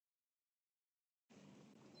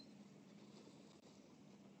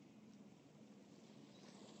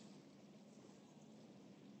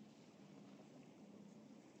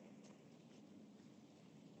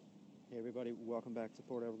Everybody, welcome back to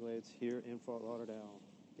Port Everglades here in Fort Lauderdale.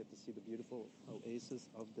 Get to see the beautiful Oasis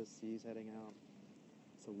of the seas heading out.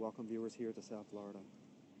 So welcome viewers here to South Florida.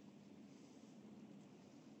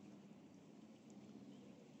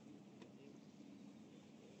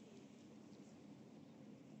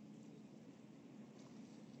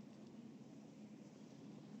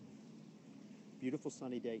 Beautiful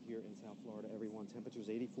sunny day here in South Florida, everyone. Temperature's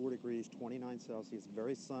 84 degrees, 29 Celsius,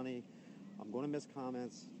 very sunny. I'm going to miss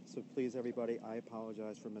comments, so please, everybody, I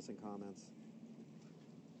apologize for missing comments.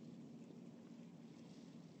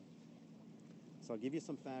 So I'll give you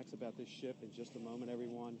some facts about this ship in just a moment,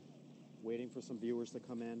 everyone. Waiting for some viewers to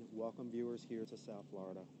come in. Welcome viewers here to South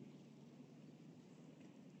Florida.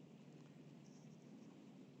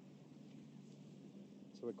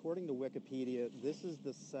 So according to Wikipedia, this is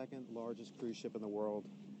the second largest cruise ship in the world,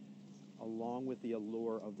 along with the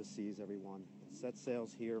Allure of the Seas, everyone. It sets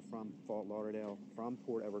sails here from Fort Lauderdale, from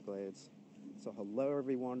Port Everglades. So hello,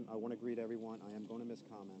 everyone. I want to greet everyone. I am going to miss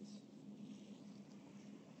comments.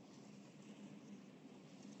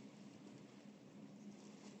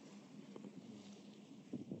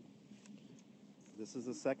 This is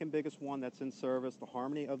the second biggest one that's in service. The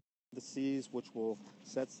Harmony of the Seas, which will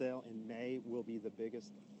set sail in May, will be the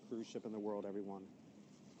biggest cruise ship in the world, everyone.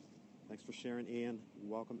 Thanks for sharing, Ian.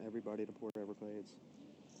 Welcome everybody to Port Everglades.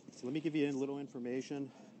 So let me give you a little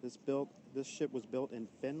information. This ship was built in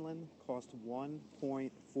Finland, cost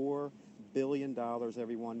 $1.4 billion,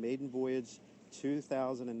 everyone. Maiden voyage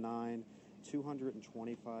 2009,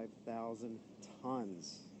 225,000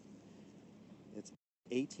 tons. It's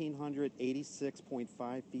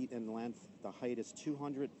 1,886.5 feet in length. The height is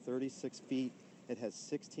 236 feet. It has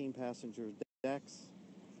 16 passenger decks,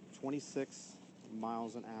 26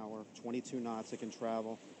 miles an hour, 22 knots it can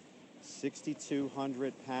travel,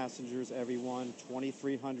 6,200 passengers, everyone,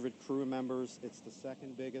 2,300 crew members. It's the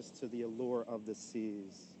second biggest to the Allure of the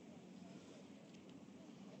Seas.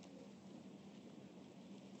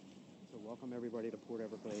 So welcome everybody to Port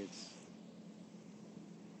Everglades.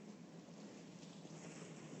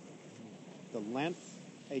 The length,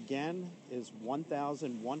 again, is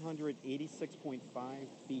 1,186.5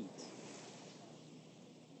 feet.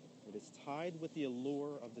 It is tied with the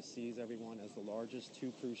Allure of the Seas, everyone, as the largest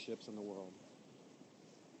two cruise ships in the world.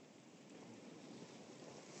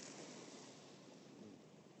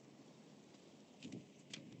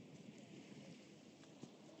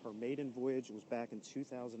 Her maiden voyage was back in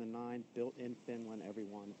 2009, built in Finland,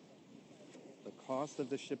 everyone. The cost of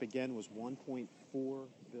the ship, again, was $1.4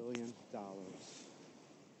 billion.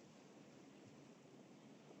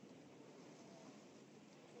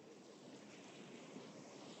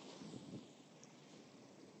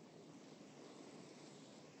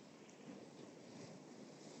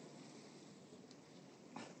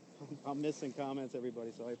 I'm missing comments,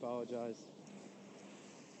 everybody, so I apologize.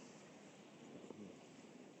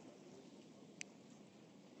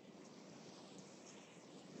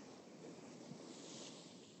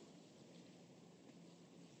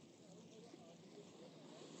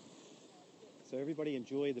 So everybody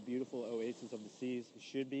enjoy the beautiful Oasis of the Seas. It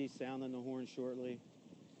should be sounding the horn shortly.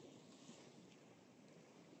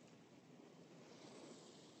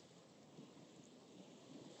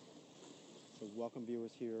 So welcome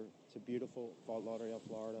viewers here to beautiful Fort Lauderdale,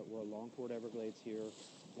 Florida. We're along Port Everglades here,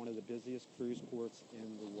 one of the busiest cruise ports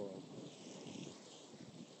in the world.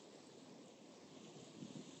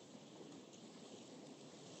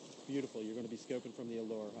 Beautiful. You're going to be scoping from the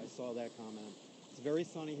Allure. I saw that comment. It's very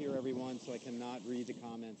sunny here, everyone, so I cannot read the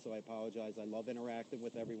comments, so I apologize. I love interacting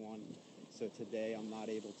with everyone, so today I'm not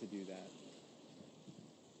able to do that.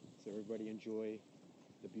 So everybody enjoy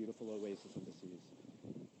the beautiful Oasis of the Seas.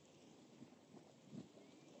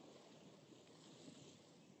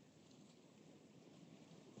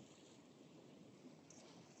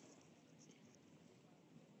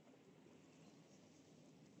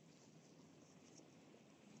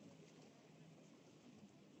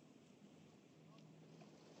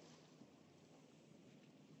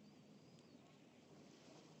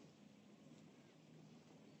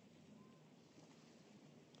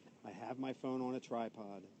 I have my phone on a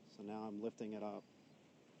tripod, so now I'm lifting it up.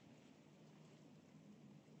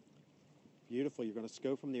 Beautiful. You're going to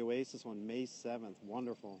scope from the Oasis on May 7th.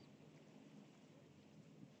 Wonderful.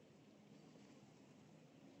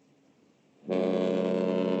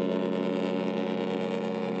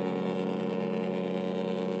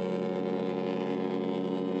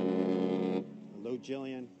 Hello,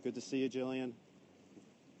 Jillian. Good to see you, Jillian.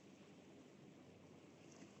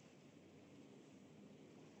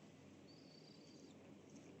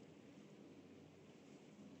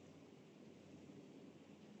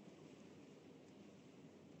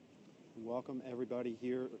 Welcome everybody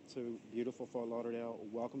here to beautiful Fort Lauderdale.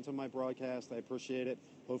 Welcome to my broadcast. I appreciate it.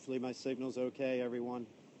 Hopefully my signal's okay, everyone.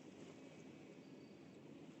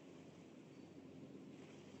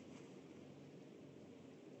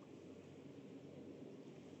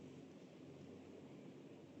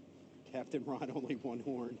 Captain Ron, only one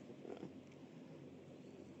horn.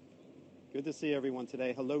 Good to see everyone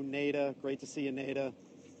today. Hello, Nada. Great to see you, Nada.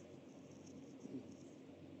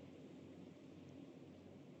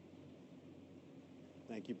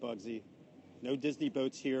 Thank you, Bugsy. No Disney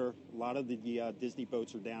boats here. A lot of the Disney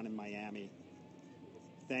boats are down in Miami.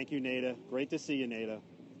 Thank you, Nada. Great to see you, Nada.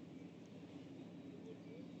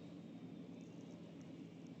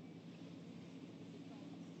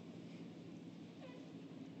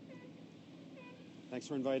 Thanks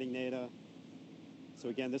for inviting Nada. So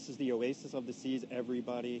again, this is the Oasis of the Seas,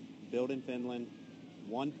 everybody. Built in Finland.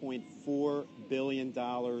 $1.4 billion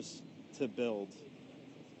to build.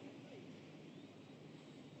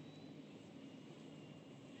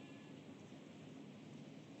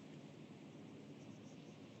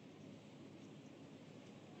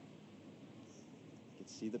 You can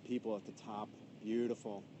see the people at the top.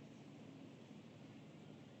 Beautiful.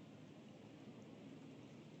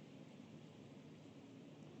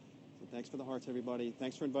 Thanks for the hearts, everybody.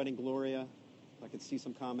 Thanks for inviting Gloria. I can see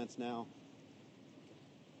some comments now.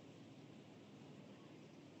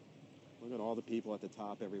 Look at all the people at the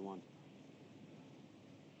top, everyone.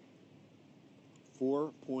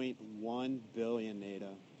 4.1 billion,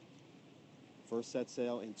 Nada. First set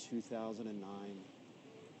sale in 2009.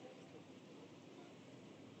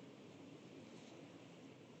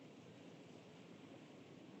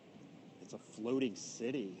 It's a floating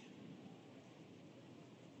city.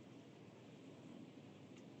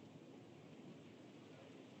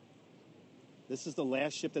 This is the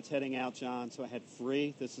last ship that's heading out, John. So I had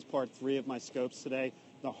 3. This is part 3 of my scopes today.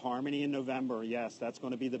 The Harmony in November. Yes, that's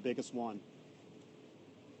going to be the biggest one.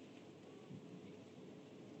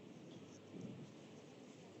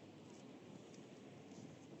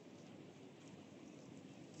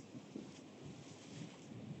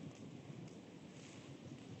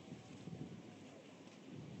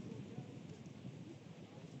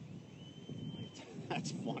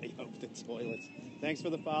 That's funny. Hope the toilets. Thanks for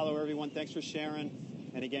the follow, everyone. Thanks for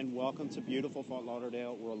sharing. And again, welcome to beautiful Fort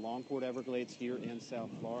Lauderdale. We're along Port Everglades here in South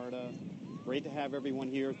Florida. Great to have everyone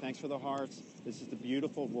here. Thanks for the hearts. This is the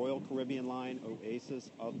beautiful Royal Caribbean Line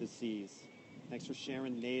Oasis of the Seas. Thanks for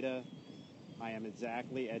sharing, Nada. I am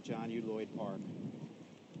exactly at John U. Lloyd Park.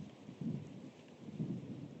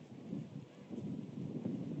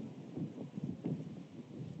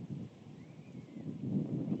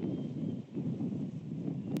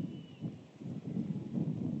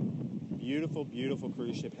 Beautiful, beautiful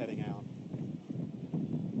cruise ship heading out.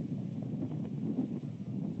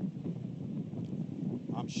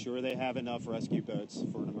 I'm sure they have enough rescue boats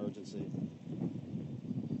for an emergency.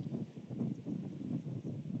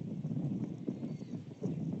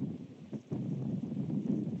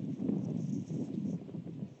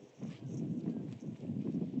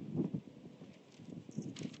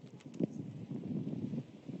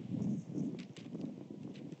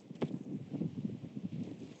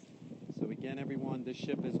 Again, everyone, this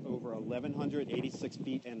ship is over 1,186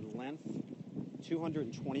 feet in length,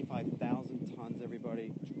 225,000 tons,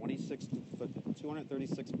 everybody,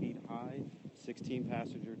 236 feet high, 16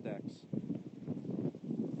 passenger decks,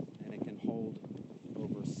 and it can hold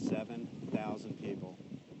over 7,000 people.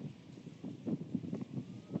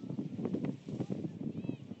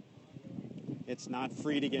 It's not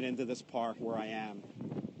free to get into this park where I am,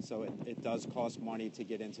 so it does cost money to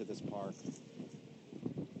get into this park.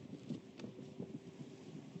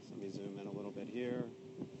 Here.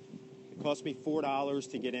 It cost me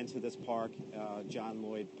 $4 to get into this park, John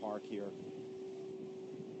Lloyd Park here.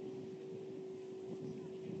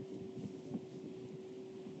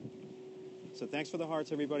 So thanks for the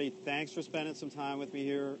hearts, everybody. Thanks for spending some time with me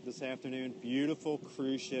here this afternoon. Beautiful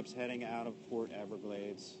cruise ships heading out of Port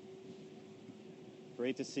Everglades.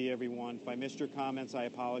 Great to see everyone. If I missed your comments, I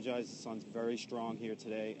apologize. The sun's very strong here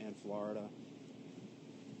today in Florida.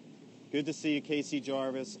 Good to see you, Casey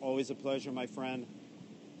Jarvis. Always a pleasure, my friend.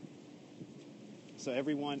 So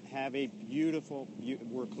everyone have a beautiful,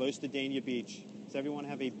 we're close to Dania Beach. So everyone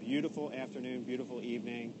have a beautiful afternoon, beautiful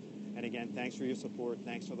evening. And again, thanks for your support.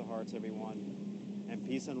 Thanks for the hearts, everyone. And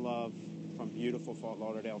peace and love from beautiful Fort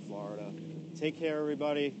Lauderdale, Florida. Take care,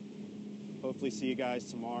 everybody. Hopefully see you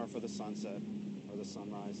guys tomorrow for the sunset or the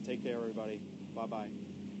sunrise. Take care, everybody. Bye-bye.